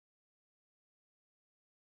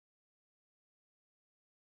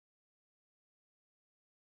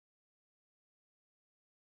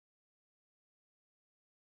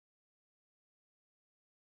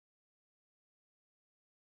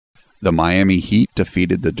The Miami Heat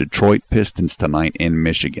defeated the Detroit Pistons tonight in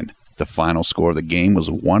Michigan. The final score of the game was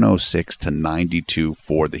 106-92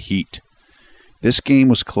 for the Heat. This game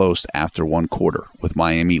was close after one quarter, with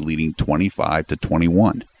Miami leading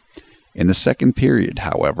 25-21. In the second period,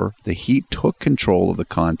 however, the Heat took control of the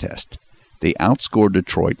contest. They outscored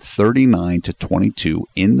Detroit 39-22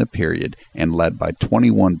 in the period and led by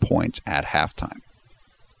 21 points at halftime.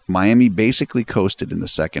 Miami basically coasted in the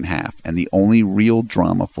second half, and the only real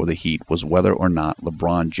drama for the Heat was whether or not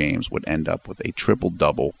LeBron James would end up with a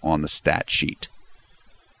triple-double on the stat sheet.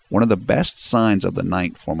 One of the best signs of the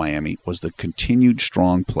night for Miami was the continued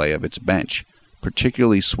strong play of its bench,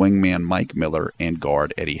 particularly swingman Mike Miller and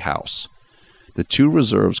guard Eddie House. The two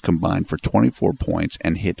reserves combined for 24 points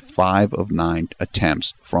and hit 5 of 9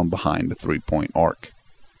 attempts from behind the three-point arc.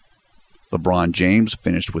 LeBron James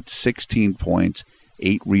finished with 16 points,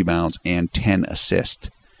 8 rebounds, and 10 assists.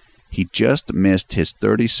 He just missed his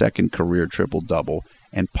 32nd career triple-double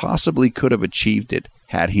and possibly could have achieved it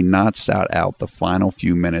had he not sat out the final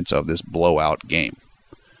few minutes of this blowout game.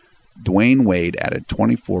 Dwayne Wade added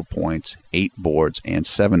 24 points, 8 boards, and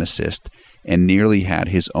 7 assists, and nearly had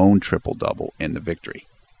his own triple-double in the victory.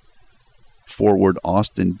 Forward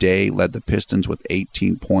Austin Daye led the Pistons with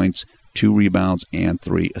 18 points, 2 rebounds, and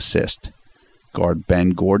 3 assists. Guard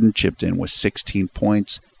Ben Gordon chipped in with 16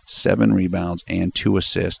 points, 7 rebounds, and 2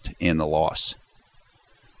 assists in the loss.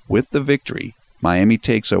 With the victory, Miami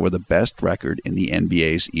takes over the best record in the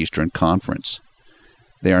NBA's Eastern Conference.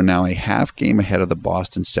 They are now a half game ahead of the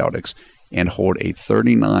Boston Celtics and hold a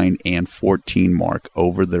 39-14 mark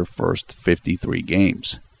over their first 53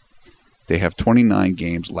 games. They have 29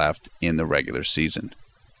 games left in the regular season.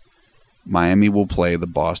 Miami will play the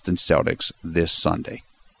Boston Celtics this Sunday.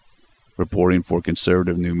 Reporting for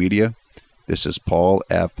Conservative New Media, this is Paul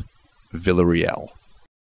F. Villarreal.